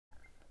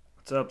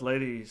What's up,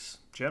 ladies,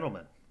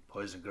 gentlemen,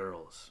 boys and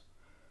girls?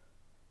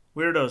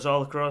 Weirdos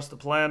all across the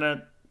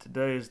planet.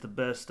 Today is the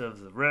best of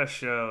the rest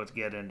show to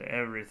get into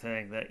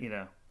everything that,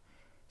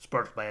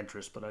 sparked my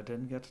interest, but I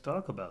didn't get to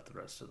talk about the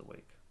rest of the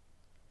week.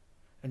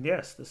 And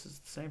yes, this is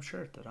the same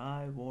shirt that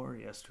I wore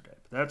yesterday.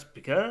 But that's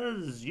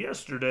because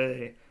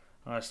yesterday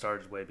I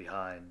started way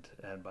behind,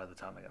 and by the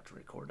time I got to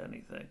record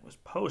anything, it was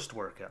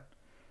post-workout.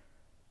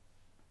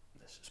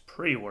 This is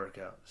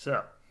pre-workout,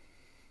 so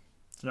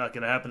it's not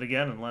going to happen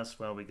again unless,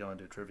 we go and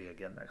do trivia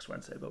again next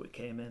Wednesday. But we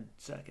came in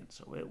second,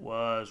 so it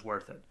was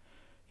worth it.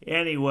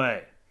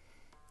 Anyway,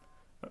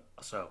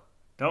 so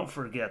don't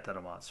forget that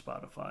I'm on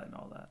Spotify and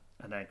all that,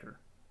 and Anchor.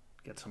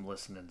 Get some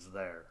listenings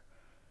there.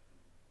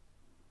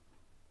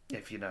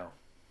 If you don't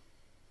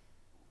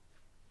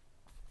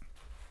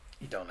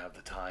have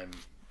the time,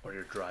 or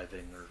you're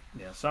driving, or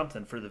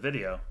something for the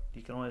video,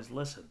 you can always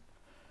listen.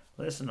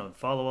 Listen and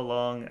follow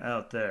along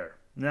out there.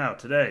 Now,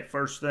 today,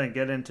 first thing,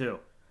 get into.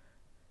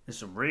 There's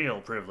some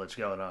real privilege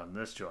going on in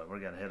this joint. We're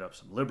going to hit up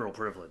some liberal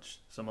privilege,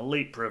 some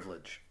elite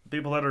privilege.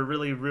 People that are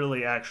really,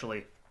 really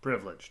actually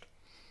privileged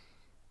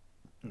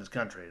in this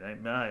country. It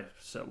ain't my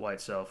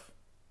white self.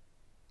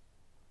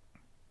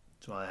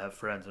 That's why I have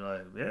friends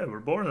and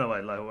we're born that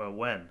way. Like,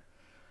 when?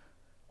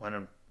 When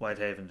in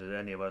Whitehaven did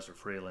any of us, or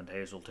Freeland,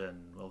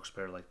 Hazleton,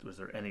 Wilkes-Barre, was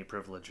there any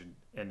privilege in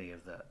any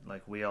of that?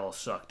 We all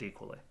sucked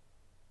equally.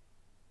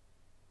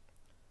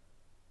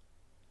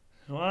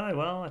 Why?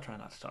 Well, I try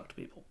not to talk to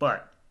people.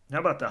 But how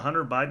about the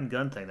Hunter Biden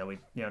gun thing that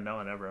no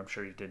one ever, I'm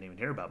sure you didn't even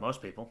hear about,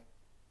 most people.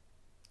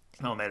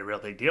 No one made a real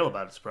big deal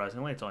about it,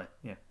 surprisingly. It's only,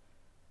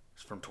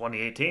 it's from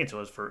 2018, so it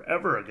was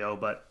forever ago.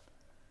 But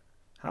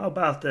how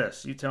about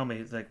this? You tell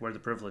me, where the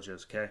privilege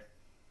is, okay?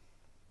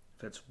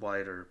 If it's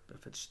white or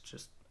if it's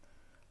just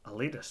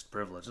elitist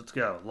privilege. Let's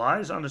go.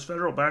 Lies on his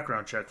federal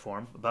background check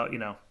form about,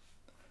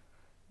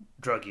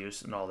 drug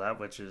use and all that,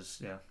 which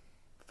is,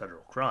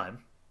 federal crime.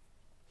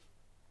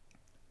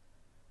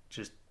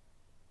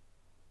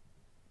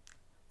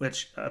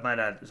 Which, I might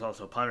add, is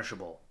also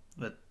punishable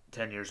with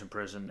 10 years in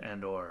prison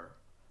and or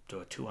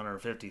to a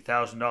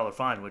 $250,000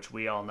 fine, which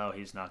we all know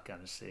he's not going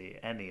to see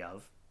any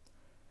of.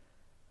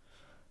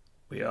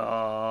 We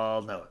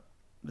all know it.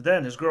 But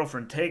then his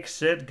girlfriend takes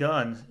said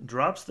gun,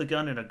 drops the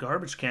gun in a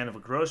garbage can of a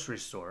grocery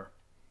store,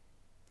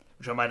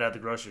 which I might add, the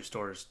grocery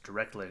store is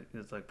directly,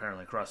 it's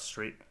apparently across the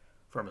street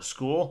from a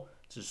school.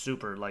 It's a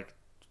super,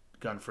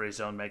 gun-free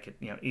zone, make it,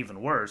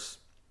 even worse.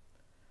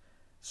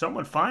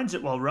 Someone finds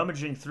it while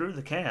rummaging through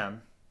the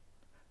can.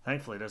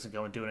 Thankfully, it doesn't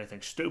go and do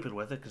anything stupid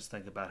with it, because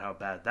think about how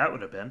bad that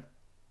would have been.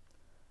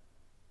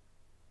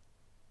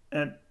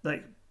 And,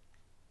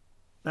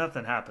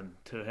 nothing happened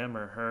to him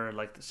or her.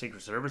 The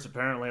Secret Service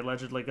apparently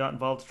allegedly got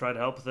involved to try to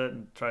help with it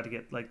and try to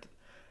get,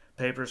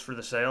 papers for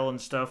the sale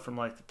and stuff from,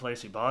 the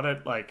place he bought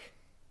it.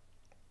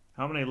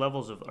 How many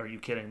levels of, are you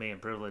kidding me,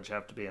 and privilege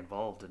have to be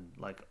involved in,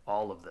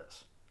 all of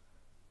this?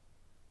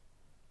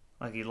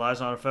 He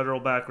lies on a federal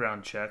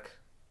background check.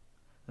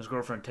 His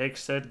girlfriend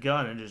takes said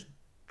gun and just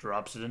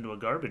drops it into a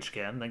garbage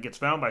can, and then gets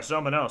found by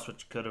someone else,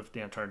 which could have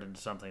turned into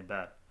something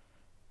bad.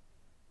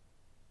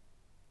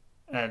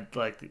 And,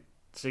 the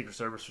Secret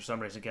Service, for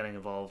some reason, getting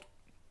involved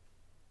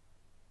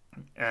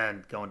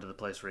and going to the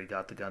place where he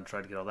got the gun,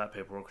 tried to get all that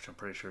paperwork, which I'm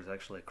pretty sure is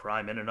actually a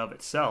crime in and of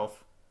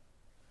itself.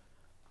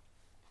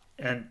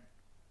 And,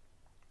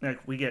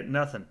 we get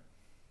nothing.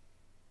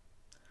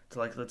 It's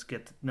let's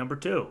get to number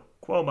 2,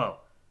 Cuomo.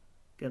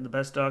 Getting the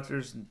best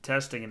doctors and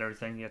testing and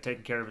everything,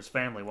 taking care of his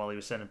family while he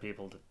was sending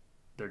people to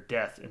their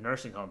death in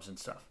nursing homes and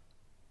stuff.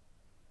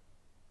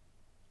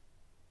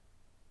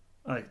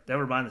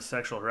 Never mind the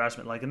sexual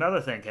harassment. Another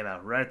thing came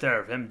out right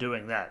there of him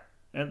doing that,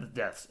 and the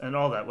deaths, and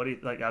all that. What do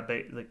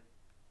you,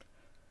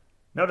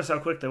 notice how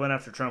quick they went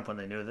after Trump when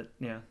they knew that,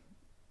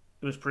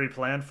 it was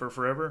pre-planned for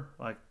forever.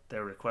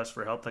 Their request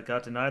for help that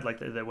got denied,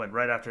 they went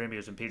right after him. He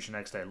was impeached the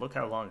next day. Look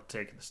how long it's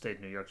taken the state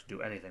of New York to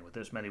do anything with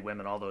this many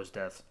women, all those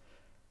deaths.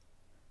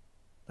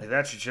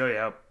 That should show you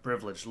how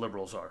privileged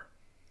liberals are.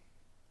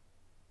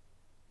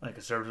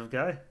 Conservative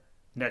guy,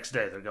 next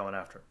day they're going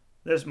after him.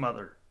 This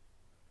mother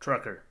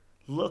trucker.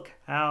 Look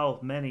how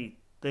many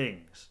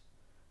things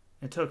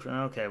it took.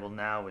 Okay, well,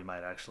 now we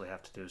might actually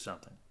have to do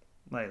something.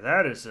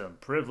 That is some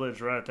privilege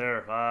right there,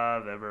 if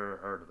I've ever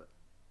heard of it.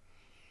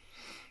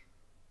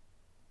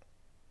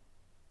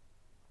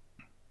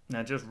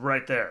 Now, just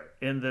right there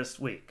in this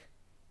week.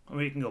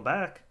 We can go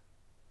back.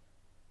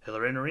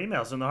 Hillary and her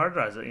emails and the hard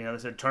drives. They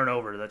said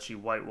turnover, that she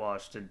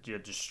whitewashed and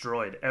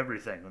destroyed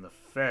everything. When the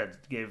Fed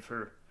gave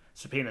her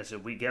subpoena,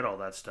 said, we get all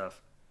that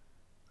stuff.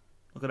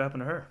 Look what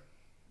happened to her.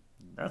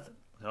 Nothing.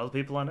 All the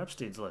people on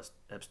Epstein's list.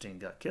 Epstein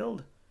got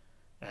killed,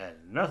 and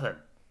nothing.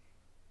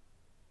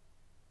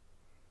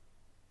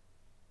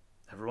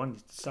 Everyone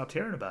stopped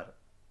hearing about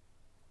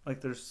it.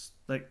 There's,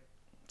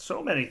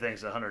 so many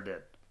things that Hunter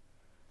did.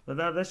 But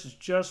now this is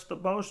just the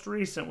most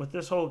recent with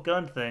this whole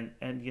gun thing,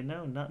 and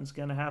nothing's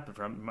going to happen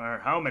from him, no matter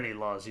how many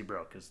laws he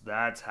broke, because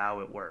that's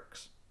how it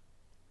works.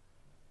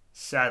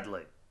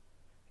 Sadly.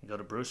 You go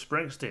to Bruce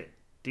Springsteen.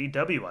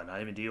 DWI,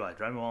 not even DUI,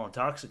 driving while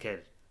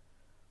intoxicated.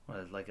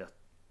 Like a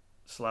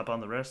slap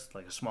on the wrist,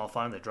 like a small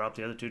fine. They drop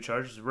the other two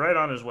charges. Right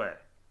on his way.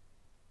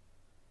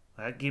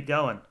 I'd keep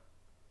going.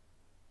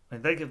 I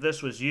think if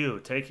this was you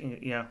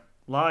taking,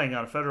 lying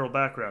on a federal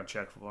background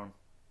check form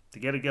to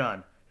get a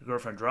gun, your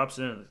girlfriend drops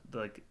it in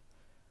like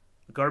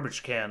a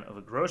garbage can of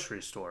a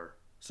grocery store.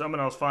 Someone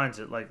else finds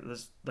it, like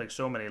this, like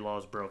so many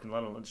laws broken,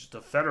 let alone just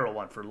a federal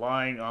one for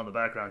lying on the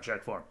background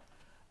check form.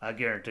 I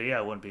guarantee you,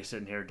 I wouldn't be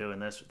sitting here doing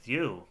this with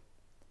you,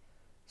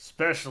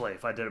 especially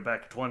if I did it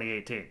back in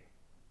 2018.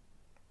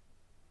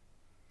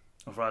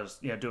 Or if I was,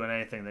 doing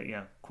anything that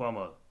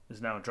Cuomo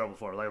is now in trouble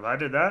for. Like if I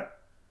did that,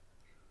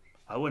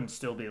 I wouldn't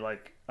still be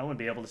like I wouldn't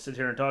be able to sit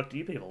here and talk to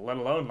you people, let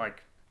alone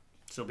like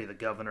still be the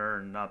governor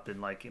and not been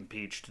like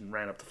impeached and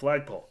ran up the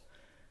flagpole.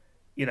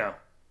 You know,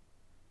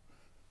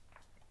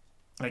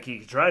 like he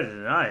could try to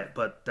deny it,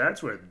 but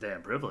that's where the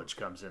damn privilege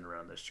comes in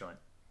around this joint.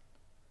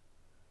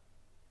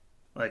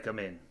 Like I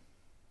mean,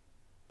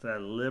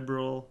 that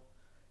liberal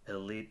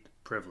elite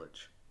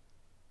privilege.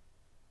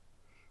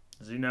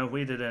 As if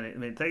we did any,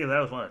 think if that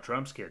was one of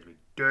Trump's kids, we'd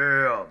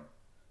damn.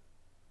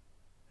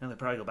 And they'd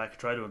probably go back and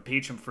try to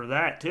impeach him for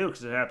that too,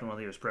 because it happened while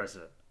he was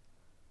president.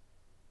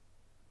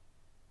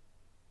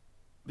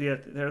 But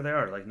yet, there they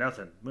are, like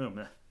nothing. Boom.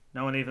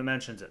 No one even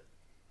mentions it.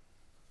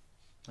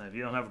 If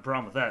you don't have a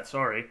problem with that,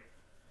 sorry.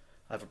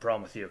 I have a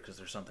problem with you because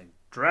there's something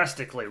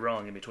drastically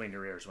wrong in between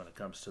your ears when it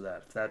comes to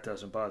that. If that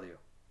doesn't bother you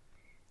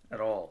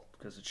at all,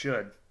 because it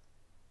should.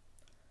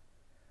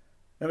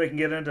 Then we can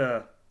get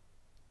into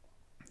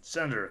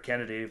Senator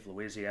Kennedy of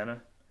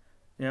Louisiana,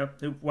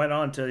 who went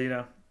on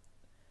to,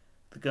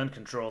 the gun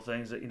control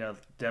things that,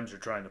 Dems are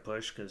trying to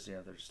push because,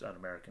 they're just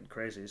un-American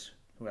crazies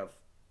who have,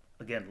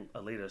 again,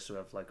 elitists who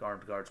have, like,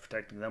 armed guards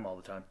protecting them all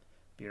the time.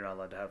 But you're not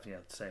allowed to have, the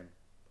same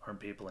armed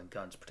people and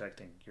guns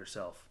protecting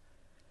yourself.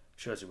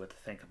 Shows you what to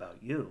think about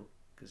you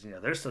because,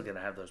 they're still going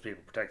to have those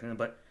people protecting them.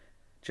 But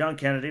John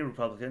Kennedy,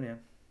 Republican,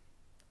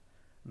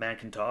 man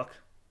can talk,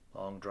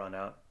 long drawn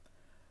out.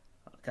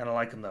 Kind of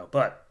like him, though.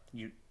 But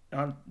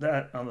on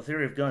the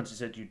theory of guns, he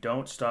said you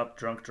don't stop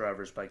drunk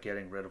drivers by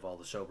getting rid of all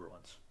the sober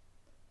ones.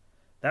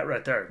 That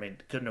right there,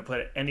 couldn't have put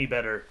it any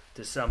better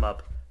to sum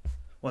up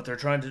what they're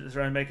trying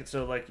to make it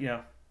so, like,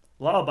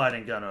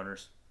 law-abiding gun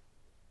owners,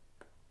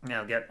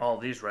 get all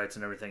these rights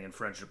and everything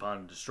infringed upon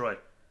and destroyed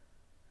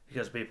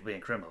because of people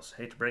being criminals.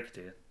 Hate to break it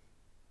to you.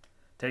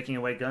 Taking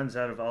away guns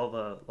out of all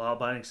the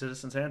law-abiding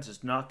citizens' hands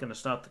is not going to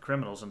stop the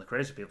criminals and the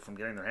crazy people from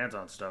getting their hands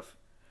on stuff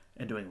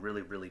and doing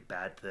really, really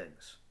bad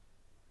things.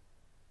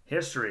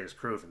 History has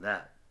proven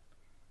that.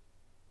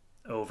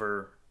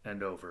 Over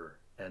and over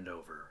and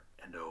over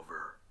and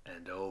over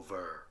and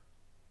over.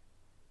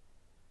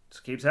 This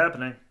keeps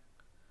happening.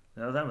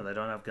 Them when they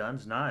don't have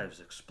guns, knives,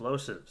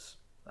 explosives.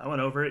 I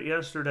went over it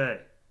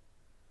yesterday.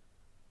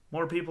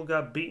 More people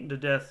got beaten to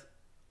death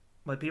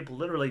by people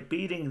literally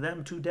beating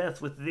them to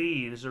death with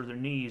these or their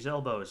knees,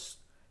 elbows,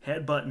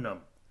 headbutting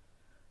them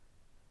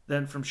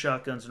than from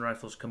shotguns and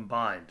rifles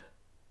combined.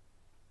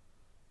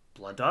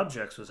 Blunt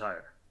objects was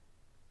higher.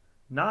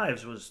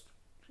 Knives was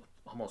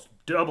almost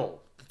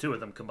double the two of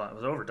them combined. It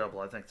was over double,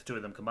 I think, the two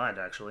of them combined,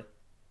 actually.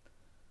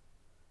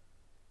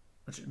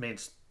 Which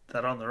means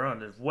that on their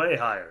own is way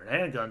higher.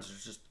 Handguns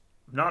are just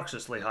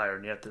obnoxiously higher,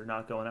 and yet they're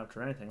not going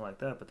after anything like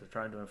that, but they're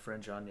trying to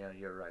infringe on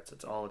your rights.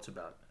 That's all it's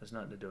about. It has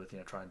nothing to do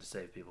with trying to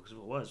save people, because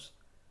if it was,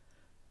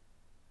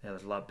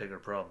 there's a lot bigger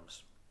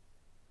problems.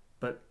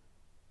 But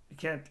you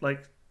can't,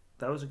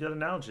 that was a good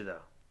analogy,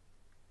 though.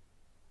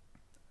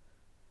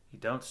 You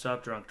don't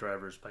stop drunk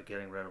drivers by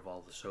getting rid of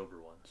all the sober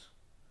ones.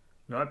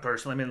 I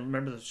personally,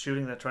 remember the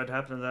shooting that tried to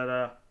happen in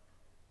that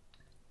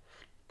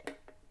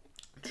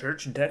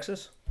church in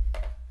Texas?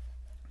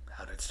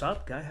 How did it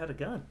stop? Guy had a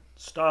gun.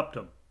 Stopped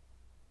him.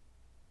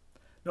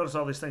 Notice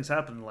all these things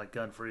happen in like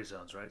gun-free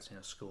zones, right?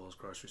 Schools,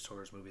 grocery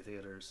stores, movie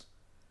theaters.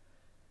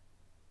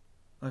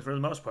 For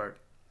the most part.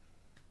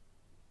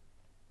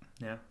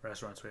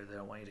 Restaurants where they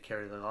don't want you to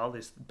carry them. All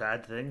these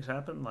bad things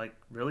happen, like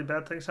really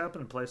bad things happen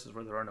in places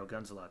where there are no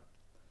guns allowed.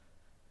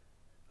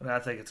 I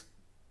think it's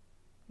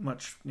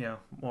much,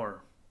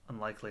 more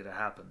unlikely to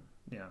happen,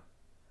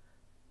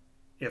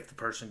 if the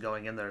person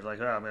going in there is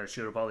like, oh, I'm going to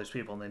shoot up all these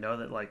people, and they know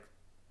that, like,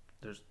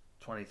 there's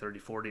 20, 30,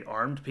 40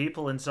 armed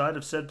people inside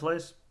of said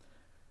place.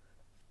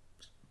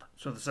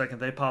 So the second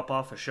they pop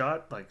off a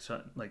shot,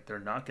 like they're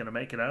not going to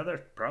make it out of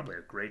there, probably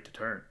a great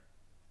deterrent.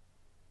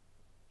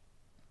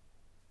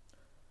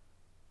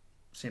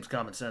 Seems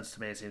common sense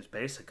to me. It seems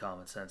basic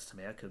common sense to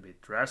me. I could be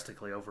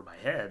drastically over my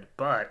head,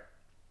 but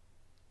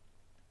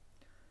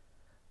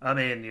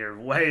you're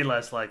way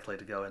less likely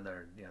to go in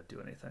there and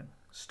do anything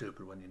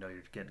stupid when you know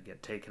you're going to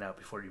get taken out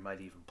before you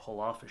might even pull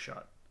off a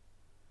shot.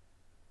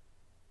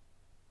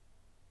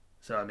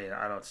 So,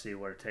 I don't see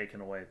where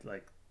taking away,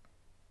 like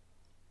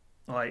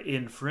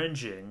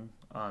infringing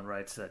on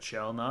rights that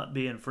shall not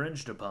be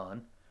infringed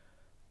upon,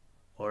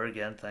 or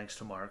again, thanks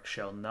to Mark,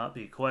 shall not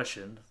be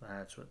questioned.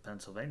 That's what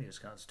Pennsylvania's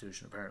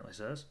Constitution apparently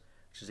says,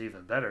 which is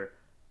even better.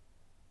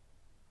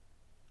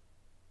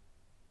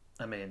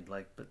 But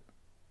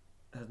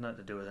it has nothing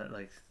to do with it.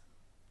 Like,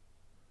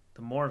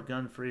 the more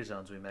gun-free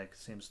zones we make, it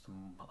seems the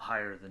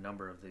higher the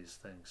number of these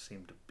things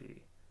seem to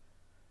be.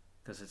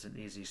 Because it's an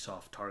easy,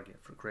 soft target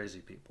for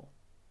crazy people.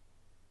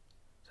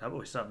 So how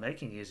about we stop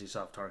making easy,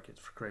 soft targets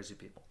for crazy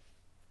people?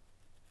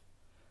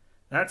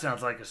 That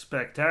sounds like a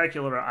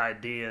spectacular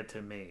idea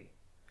to me.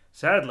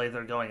 Sadly,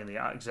 they're going in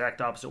the exact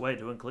opposite way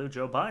to include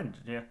Joe Biden,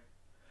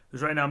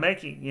 who's right now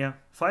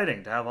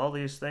fighting to have all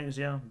these things,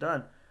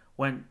 done.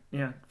 When,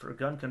 for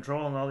gun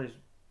control and all these,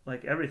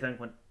 like everything,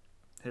 when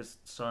his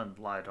son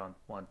lied on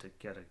one to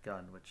get a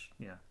gun, which,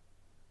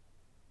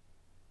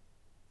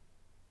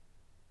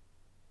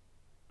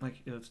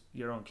 like it was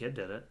your own kid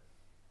did it.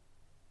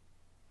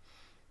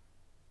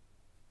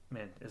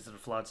 Man, is it a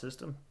flawed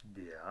system?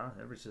 Yeah,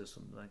 every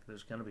system. Like,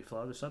 there's going to be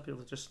flaws. There's some people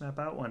that just snap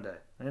out one day.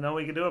 Ain't nothing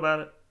we can do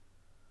about it.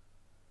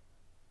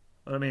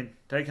 But I mean,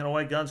 taking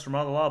away guns from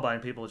all the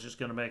law-abiding people is just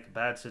going to make a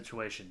bad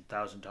situation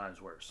 1,000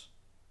 times worse.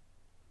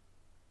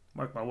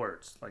 Mark my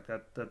words. Like,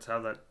 that's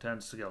how that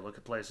tends to go. Look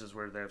at places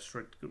where they have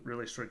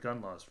really strict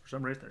gun laws. For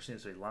some reason, there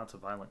seems to be lots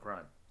of violent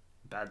crime.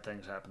 Bad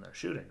things happen there.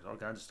 Shootings, all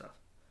kinds of stuff.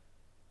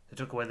 They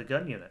took away the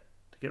gun unit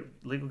to get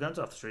legal guns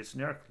off the streets in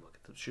New York. Look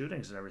at the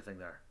shootings and everything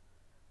there.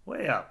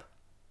 Way up.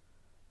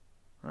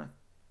 Huh.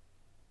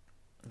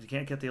 If you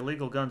can't get the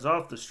illegal guns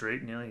off the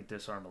street and you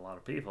disarm a lot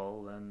of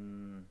people,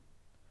 then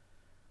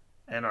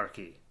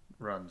anarchy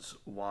runs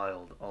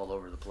wild all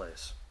over the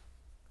place.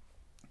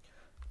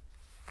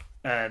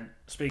 And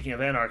speaking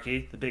of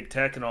anarchy, the big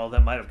tech and all of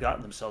them might have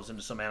gotten themselves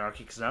into some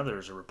anarchy, because now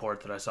there's a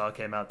report that I saw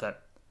came out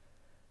that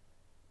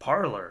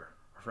Parler,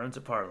 our friends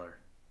at Parler,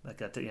 that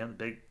got the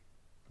big,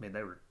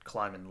 they were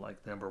climbing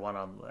like #1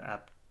 on the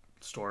app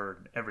store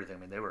and everything.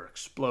 They were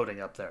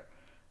exploding up there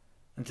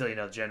until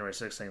the January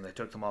 6th thing. They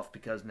took them off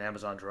because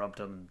Amazon dropped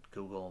them,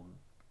 Google,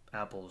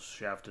 Apple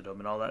shafted them,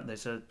 and all that. And they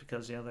said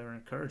because they were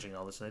encouraging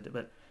all this. And they did.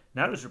 But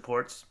now there's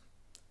reports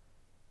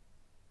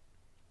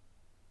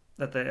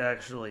that they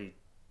actually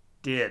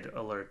did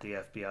alert the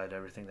FBI to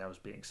everything that was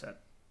being said.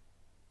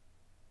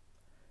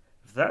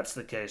 If that's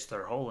the case,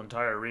 their whole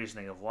entire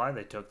reasoning of why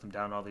they took them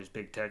down, all these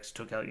big techs,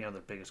 took out their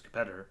biggest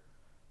competitor,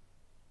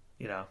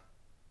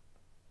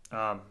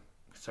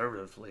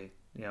 conservatively,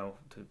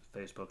 to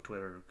Facebook,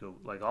 Twitter,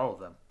 Google, like all of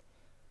them,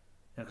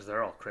 because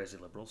they're all crazy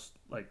liberals.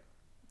 Like,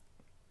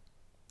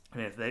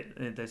 if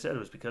they said it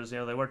was because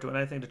they weren't doing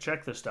anything to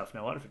check this stuff.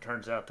 Now, what if it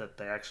turns out that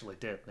they actually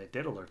did? They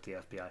did alert the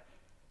FBI,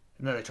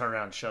 and then they turn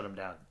around and shut them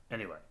down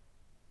anyway,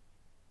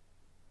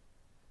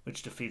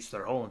 which defeats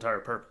their whole entire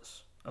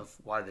purpose of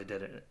why they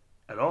did it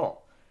at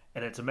all.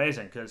 And it's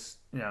amazing because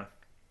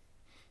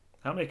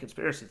how many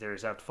conspiracy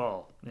theories have to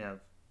fall?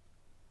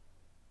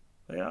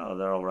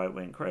 They're all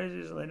right-wing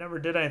crazies and they never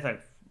did anything.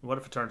 What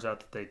if it turns out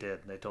that they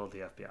did and they told the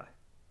FBI?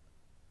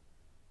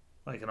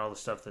 Like, and all the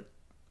stuff that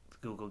the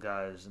Google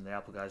guys and the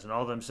Apple guys and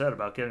all of them said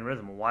about getting rid of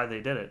them and why they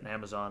did it, and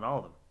Amazon, all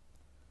of them.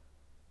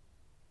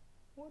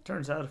 Well, it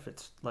turns out if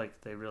it's like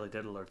they really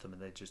did alert them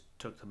and they just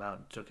took them out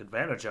and took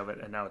advantage of it,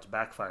 and now it's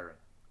backfiring.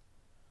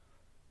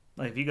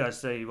 Like, if you guys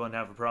say you won't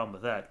have a problem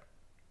with that,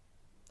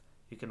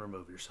 you can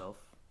remove yourself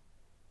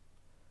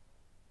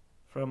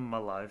from my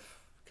life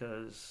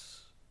because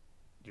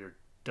you're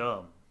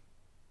dumb.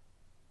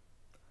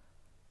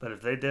 But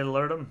if they did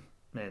alert them,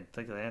 man,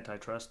 think of the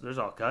antitrust. There's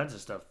all kinds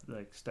of stuff,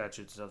 like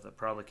statutes and stuff, that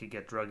probably could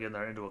get drug in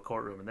there into a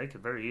courtroom, and they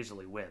could very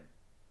easily win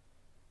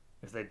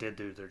if they did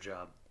do their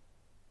job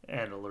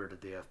and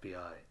alerted the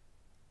FBI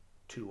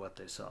to what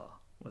they saw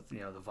with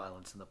the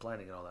violence and the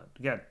planning and all that.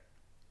 Again,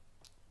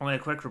 only a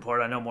quick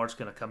report. I know more's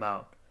going to come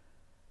out,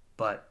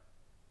 but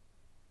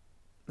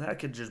that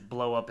could just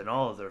blow up in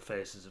all of their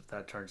faces if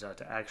that turns out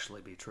to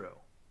actually be true.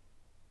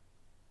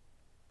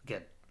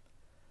 Again,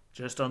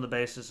 just on the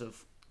basis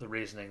of the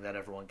reasoning that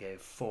everyone gave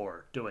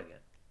for doing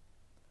it.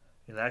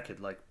 That could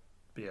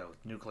be a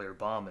nuclear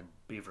bomb in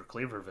Beaver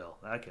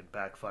Cleaverville. That could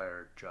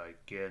backfire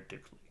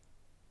gigantically.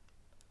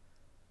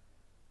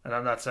 And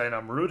I'm not saying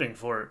I'm rooting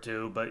for it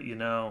to, but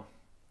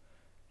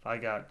if I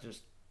got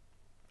just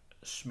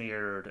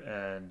smeared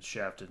and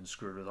shafted and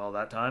screwed with all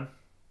that time,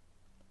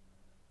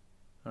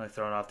 like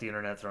throwing off the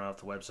internet, throwing off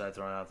the website,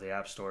 throwing off the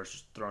app stores,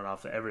 just throwing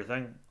off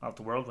everything off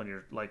the world when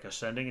you're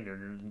ascending and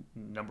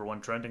you're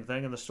 #1 trending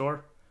thing in the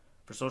store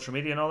for social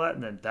media and all that,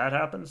 and then that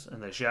happens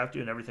and they shaft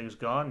you and everything's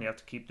gone and you have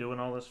to keep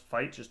doing all this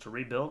fight just to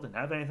rebuild and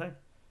have anything.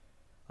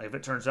 Like, if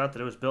it turns out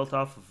that it was built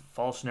off of a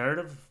false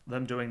narrative,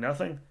 them doing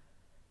nothing,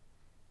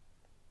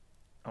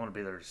 I want to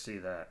be there to see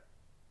that.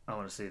 I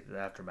want to see the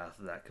aftermath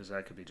of that, because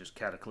that could be just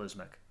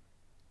cataclysmic.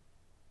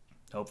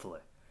 Hopefully.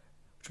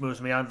 Which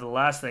moves me on to the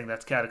last thing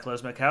that's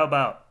cataclysmic. How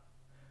about,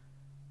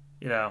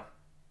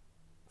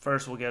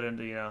 first we'll get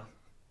into, I'm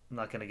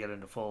not going to get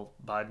into full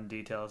Biden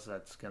details.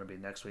 That's going to be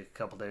next week, a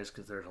couple days,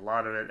 because there's a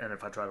lot of it. And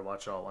if I try to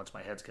watch it all at once,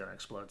 my head's going to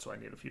explode, so I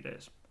need a few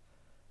days.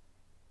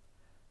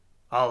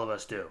 All of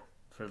us do.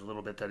 For the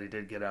little bit that he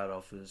did get out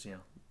of his,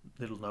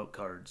 little note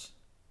cards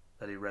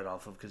that he read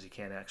off of, because he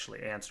can't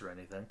actually answer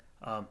anything.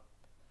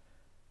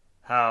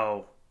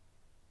 How,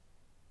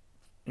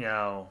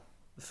 the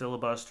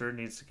filibuster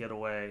needs to get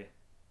away.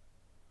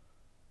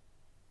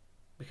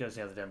 because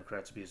the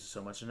Democrats abuse it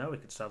so much, and now we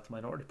could stop the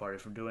minority party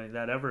from doing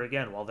that ever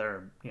again while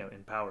they're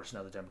in power. So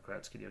now the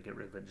Democrats can get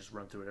rid of it and just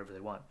run through whatever they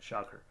want.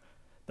 Shocker.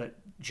 But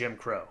Jim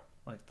Crow,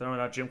 like throwing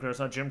out Jim Crow, it's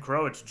not Jim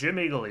Crow, it's Jim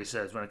Eagle. He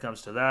says when it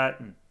comes to that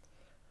and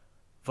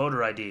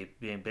voter ID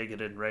being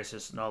bigoted and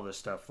racist and all this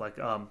stuff. Like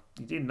you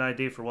need an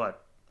ID for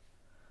what?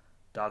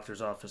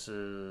 Doctors'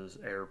 offices,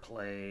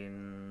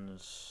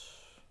 airplanes,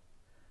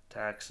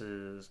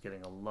 taxes,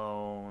 getting a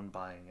loan,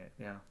 buying it,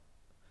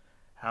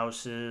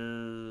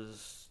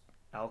 houses,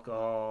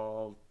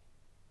 alcohol,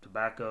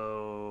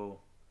 tobacco,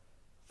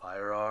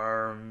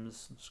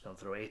 firearms. I'm just going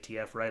to throw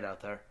ATF right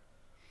out there.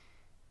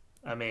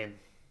 I mean,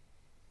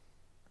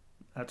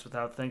 that's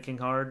without thinking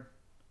hard.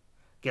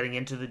 Getting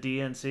into the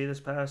DNC this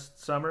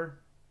past summer,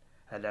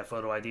 had that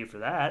photo ID for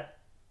that.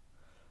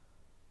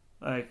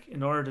 Like,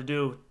 in order to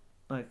do,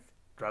 like,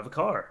 drive a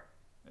car,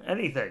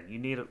 anything, you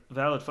need a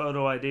valid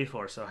photo ID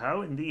for. So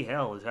how in the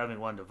hell is having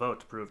one to vote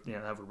to prove,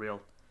 have a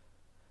real,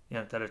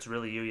 that it's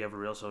really you have a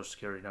real social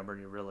security number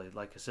and you're really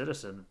like a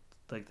citizen,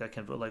 like that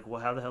can vote, like, well,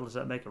 how the hell does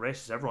that make it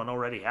racist? Everyone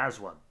already has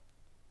one.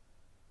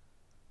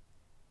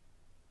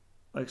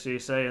 Like, so you're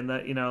saying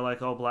that,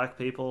 like all black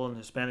people and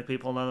Hispanic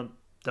people, none of them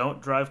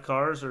don't drive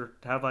cars or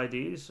have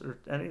IDs or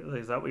anything?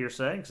 Is that what you're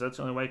saying? Because that's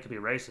the only way it could be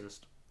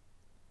racist.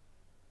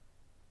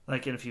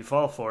 Like, and if you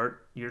fall for it,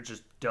 you're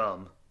just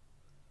dumb.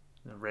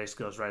 The race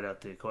goes right out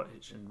the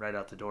equation, right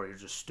out the door. You're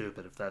just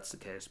stupid if that's the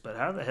case. But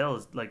how the hell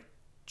is, like,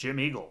 Jim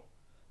Eagle?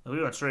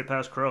 We went straight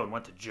past Crow and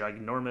went to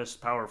ginormous,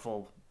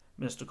 powerful,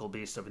 mystical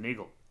beast of an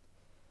eagle.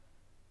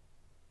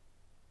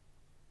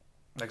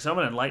 Like,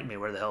 someone enlighten me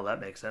where the hell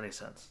that makes any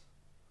sense.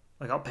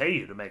 Like, I'll pay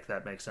you to make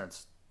that make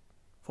sense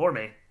for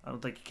me. I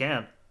don't think you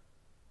can.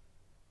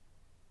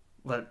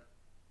 But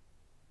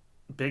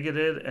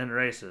bigoted and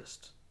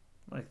racist.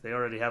 Like, they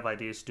already have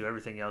IDs to do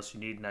everything else. You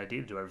need an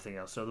ID to do everything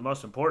else. So the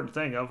most important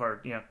thing of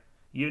our,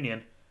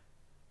 union,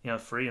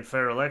 free and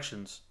fair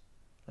elections,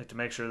 like to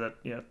make sure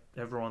that,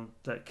 everyone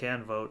that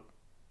can vote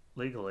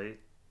legally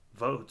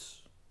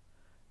votes.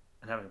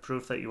 And having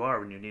proof that you are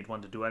when you need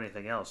one to do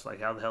anything else.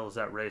 Like, how the hell is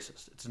that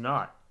racist? It's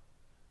not.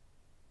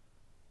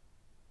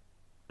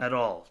 At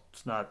all.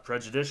 It's not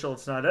prejudicial.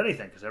 It's not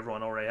anything because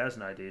everyone already has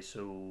an ID.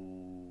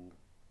 So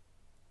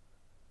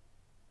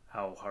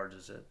how hard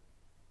is it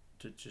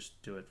to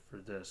just do it for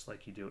this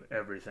like you do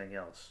everything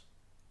else?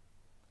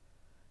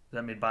 Does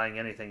that mean buying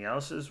anything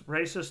else is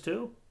racist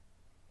too?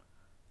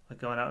 Like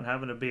going out and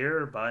having a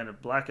beer or buying a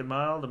Black and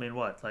Mild? I mean,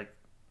 what? Like,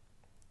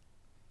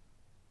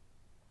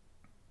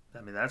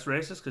 I mean, that's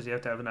racist because you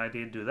have to have an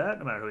ID to do that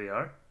no matter who you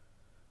are.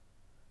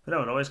 But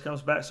no, it always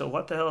comes back. So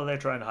what the hell are they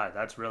trying to hide?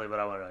 That's really what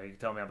I want to know. You can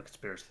tell me I'm a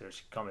conspiracy theorist.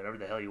 You can call me whatever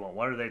the hell you want.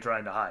 What are they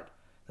trying to hide?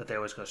 That they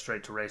always go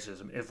straight to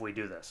racism if we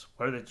do this.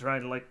 What are they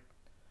trying to, like,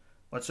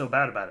 what's so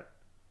bad about it?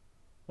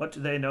 What do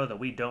they know that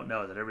we don't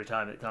know that every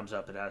time it comes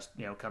up it has,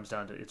 comes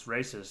down to it's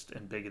racist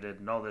and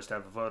bigoted and all this to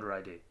have a voter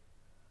ID?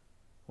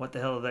 What the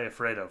hell are they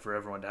afraid of for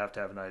everyone to have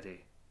an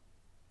ID?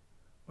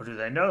 Or do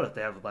they know that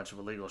they have a bunch of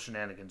illegal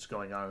shenanigans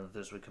going on and that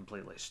this would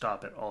completely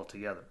stop it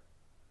altogether?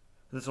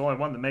 It's the only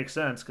one that makes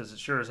sense because it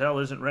sure as hell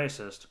isn't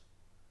racist.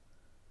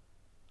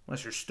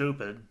 Unless you're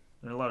stupid.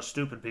 There are a lot of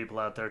stupid people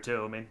out there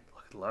too. I mean,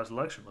 look at the last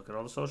election. Look at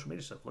all the social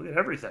media stuff. Look at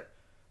everything.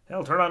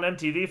 Hell, turn on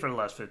MTV for the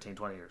last 15,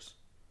 20 years.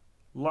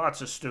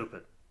 Lots of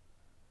stupid.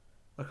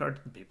 Look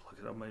at people. Look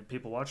at how many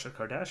people watch the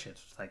Kardashians.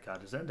 Thank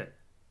God it's ending.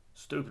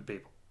 Stupid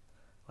people.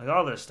 Like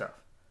all this stuff.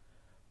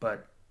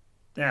 But,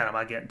 man, am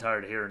I getting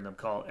tired of hearing them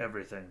call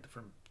everything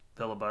from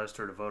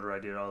filibuster to voter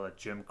ID and all that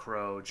Jim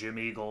Crow, Jim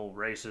Eagle,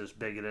 racist,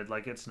 bigoted.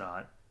 Like, it's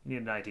not. You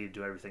need an ID to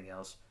do everything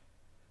else.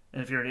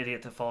 And if you're an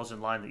idiot that falls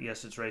in line that,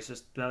 yes, it's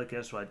racist, well,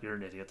 guess what? You're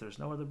an idiot. There's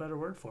no other better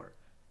word for it.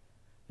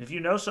 If you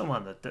know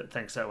someone that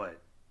thinks that way,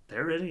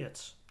 they're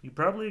idiots. You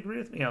probably agree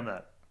with me on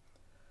that.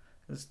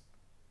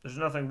 There's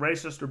nothing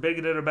racist or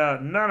bigoted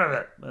about none of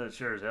it. But it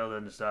sure as hell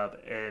doesn't stop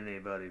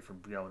anybody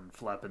from going and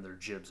flapping their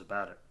jibs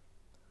about it.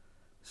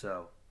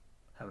 So,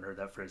 haven't heard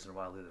that phrase in a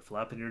while either.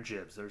 Flapping your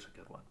jibs. There's a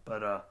good one.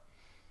 But,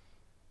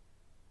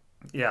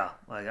 yeah,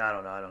 like, I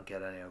don't know. I don't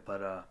get any of it.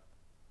 But,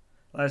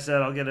 like I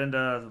said, I'll get into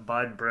the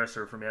Biden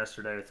presser from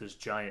yesterday with his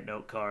giant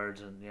note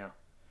cards and,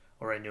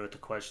 or I knew what the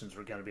questions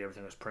were going to be.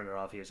 Everything was printed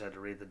off. He just had to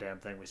read the damn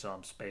thing. We saw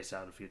him space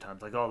out a few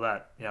times. Like, all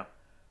that,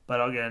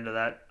 But I'll get into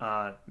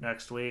that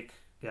next week.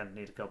 Again,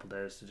 need a couple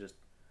days to just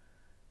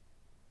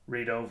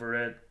read over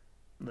it,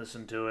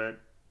 listen to it,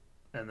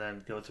 and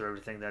then go through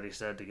everything that he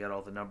said to get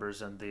all the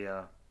numbers and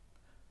the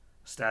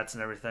stats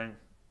and everything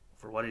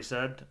for what he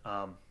said.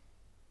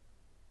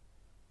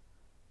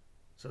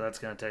 So that's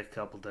going to take a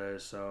couple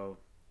days. So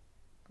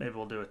maybe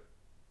we'll do it,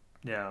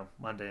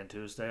 Monday and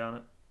Tuesday on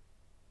it.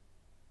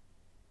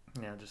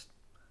 Just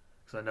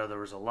because I know there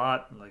was a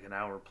lot, like an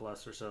hour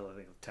plus or so. I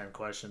think 10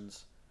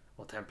 questions.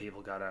 Well, 10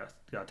 people got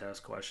to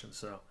ask questions,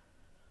 so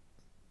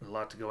a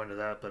lot to go into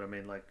that. But I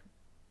mean, like,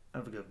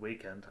 have a good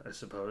weekend, I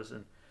suppose,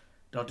 and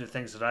don't do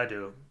things that I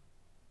do,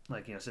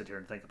 like, sit here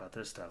and think about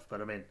this stuff.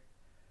 But I mean,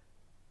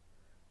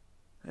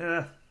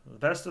 the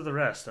best of the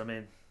rest. I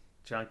mean,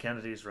 John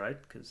Kennedy's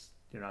right, because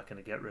you're not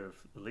going to get rid of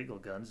illegal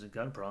guns and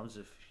gun problems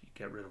if you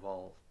get rid of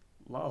all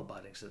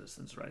law-abiding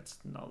citizens' rights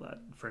and all that.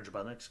 Infringed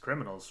by the next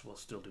criminals will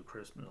still do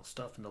criminal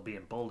stuff, and they'll be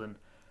emboldened.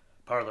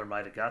 Parler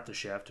might have got the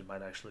shaft and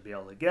might actually be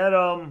able to get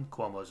them.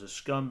 Cuomo's a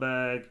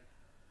scumbag.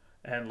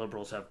 And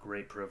liberals have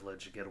great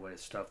privilege to get away with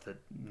stuff that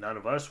none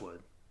of us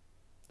would.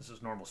 This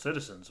is normal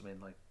citizens. I mean,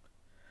 like,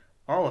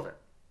 all of it.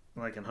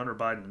 Like in Hunter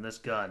Biden and this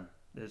gun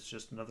is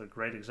just another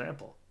great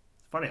example.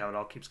 It's funny how it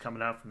all keeps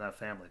coming out from that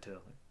family, too.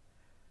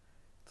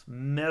 It's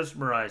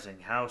mesmerizing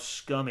how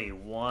scummy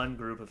one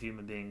group of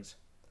human beings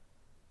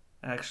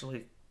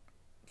actually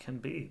can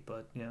be.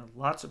 But,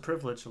 lots of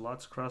privilege,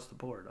 lots across the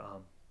board.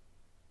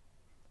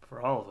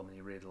 For all of them,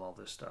 you read all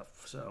this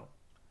stuff. So,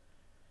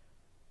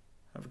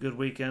 have a good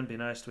weekend. Be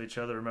nice to each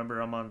other.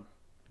 Remember, one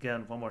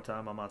more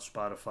time, I'm on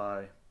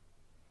Spotify.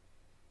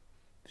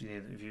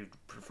 If you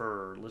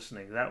prefer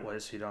listening that way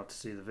so you don't have to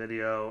see the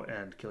video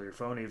and kill your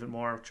phone even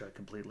more, which I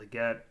completely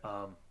get.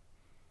 But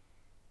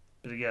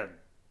again,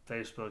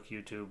 Facebook,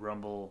 YouTube,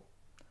 Rumble,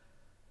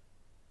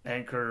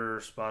 Anchor,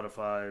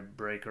 Spotify,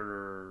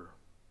 Breaker,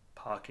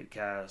 Pocket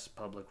Cast,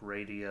 Public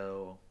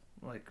Radio,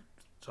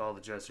 it's all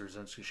the Jesse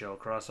Rosinsky Show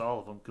across all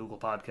of them. Google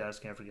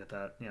Podcasts, can't forget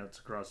that. It's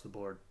across the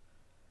board.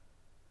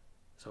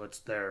 So it's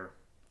there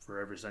for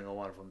every single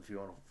one of them if you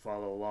want to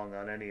follow along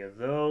on any of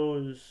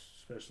those,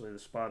 especially the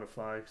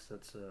Spotify, because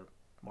that's a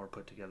more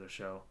put together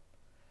show.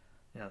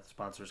 The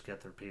sponsors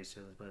get their piece,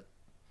 but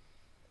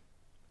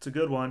it's a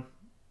good one.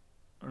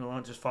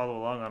 Or just follow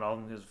along on all of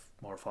them, because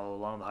the more follow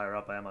along, the higher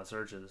up I am on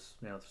searches,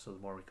 so the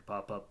more we can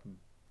pop up and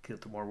get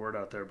the more word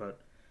out there.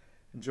 But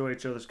enjoy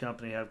each other's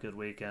company. Have a good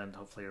weekend.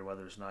 Hopefully your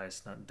weather's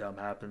nice. Nothing dumb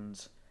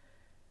happens.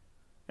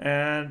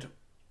 And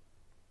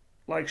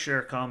like,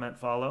 share, comment,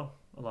 follow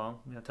along.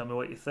 Tell me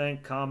what you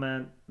think.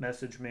 Comment,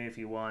 message me if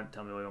you want.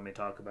 Tell me what you want me to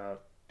talk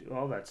about. Do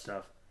all that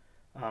stuff.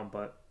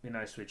 But be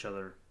nice to each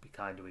other. Be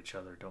kind to each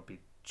other. Don't be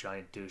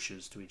giant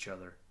douches to each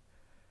other.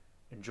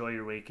 Enjoy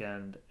your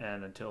weekend.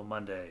 And until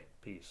Monday,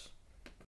 peace.